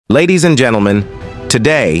Ladies and gentlemen,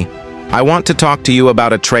 today, I want to talk to you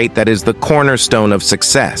about a trait that is the cornerstone of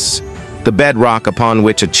success, the bedrock upon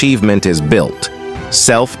which achievement is built: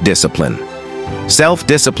 self-discipline.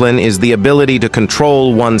 Self-discipline is the ability to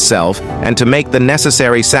control oneself and to make the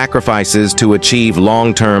necessary sacrifices to achieve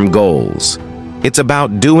long-term goals. It's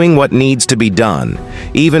about doing what needs to be done,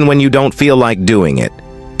 even when you don't feel like doing it.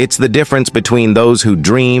 It's the difference between those who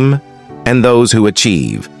dream and those who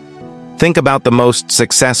achieve. Think about the most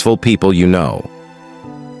successful people you know.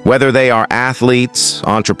 Whether they are athletes,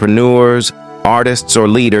 entrepreneurs, artists, or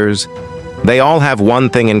leaders, they all have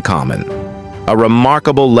one thing in common: a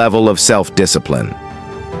remarkable level of self-discipline.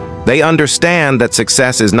 They understand that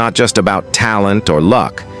success is not just about talent or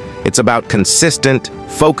luck. It's about consistent,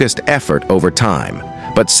 focused effort over time.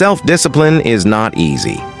 But self-discipline is not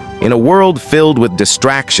easy. In a world filled with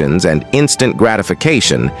distractions and instant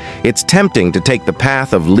gratification, it's tempting to take the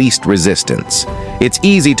path of least resistance. It's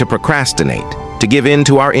easy to procrastinate, to give in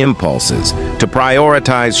to our impulses, to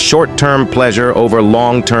prioritize short-term pleasure over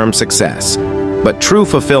long-term success. But true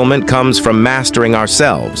fulfillment comes from mastering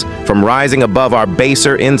ourselves, from rising above our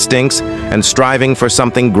baser instincts and striving for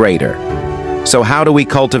something greater. So how do we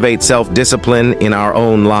cultivate self-discipline in our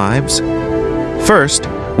own lives? First,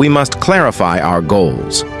 we must clarify our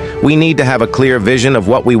goals. We need to have a clear vision of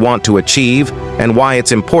what we want to achieve and why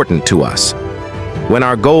it's important to us. When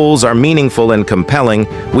our goals are meaningful and compelling,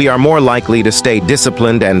 we are more likely to stay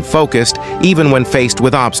disciplined and focused even when faced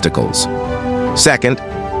with obstacles. Second,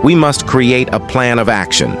 we must create a plan of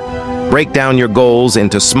action. Break down your goals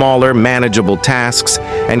into smaller, manageable tasks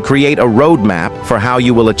and create a roadmap for how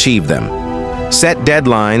you will achieve them. Set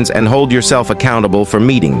deadlines and hold yourself accountable for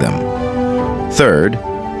meeting them. Third,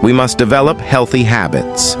 we must develop healthy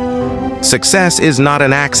habits. Success is not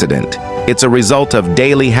an accident. It's a result of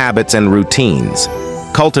daily habits and routines.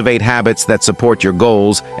 Cultivate habits that support your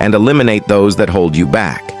goals and eliminate those that hold you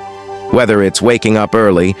back. Whether it's waking up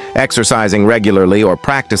early, exercising regularly, or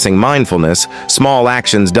practicing mindfulness, small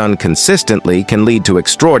actions done consistently can lead to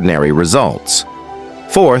extraordinary results.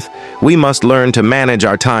 Fourth, we must learn to manage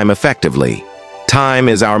our time effectively. Time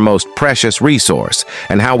is our most precious resource,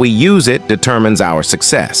 and how we use it determines our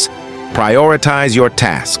success. Prioritize your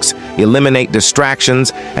tasks, eliminate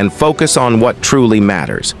distractions, and focus on what truly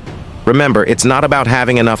matters. Remember, it's not about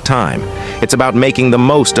having enough time. It's about making the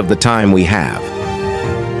most of the time we have.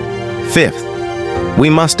 Fifth, we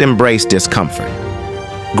must embrace discomfort.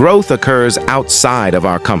 Growth occurs outside of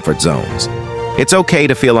our comfort zones. It's okay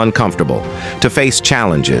to feel uncomfortable, to face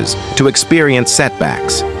challenges, to experience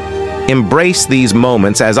setbacks. Embrace these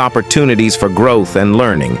moments as opportunities for growth and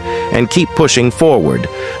learning, and keep pushing forward,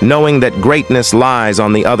 knowing that greatness lies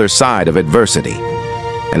on the other side of adversity.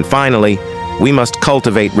 And finally, we must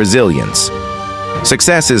cultivate resilience.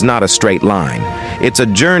 Success is not a straight line. It's a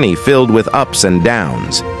journey filled with ups and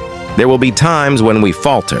downs. There will be times when we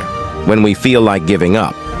falter, when we feel like giving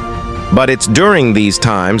up. But it's during these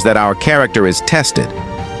times that our character is tested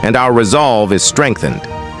and our resolve is strengthened.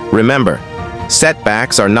 Remember,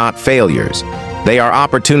 setbacks are not failures. They are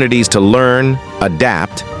opportunities to learn,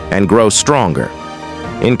 adapt, and grow stronger.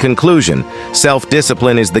 In conclusion,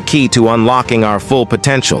 self-discipline is the key to unlocking our full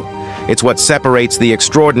potential. It's what separates the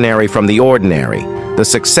extraordinary from the ordinary, the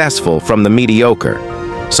successful from the mediocre.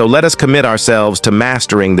 So let us commit ourselves to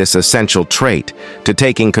mastering this essential trait, to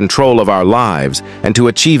taking control of our lives, and to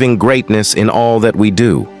achieving greatness in all that we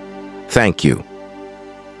do. Thank you.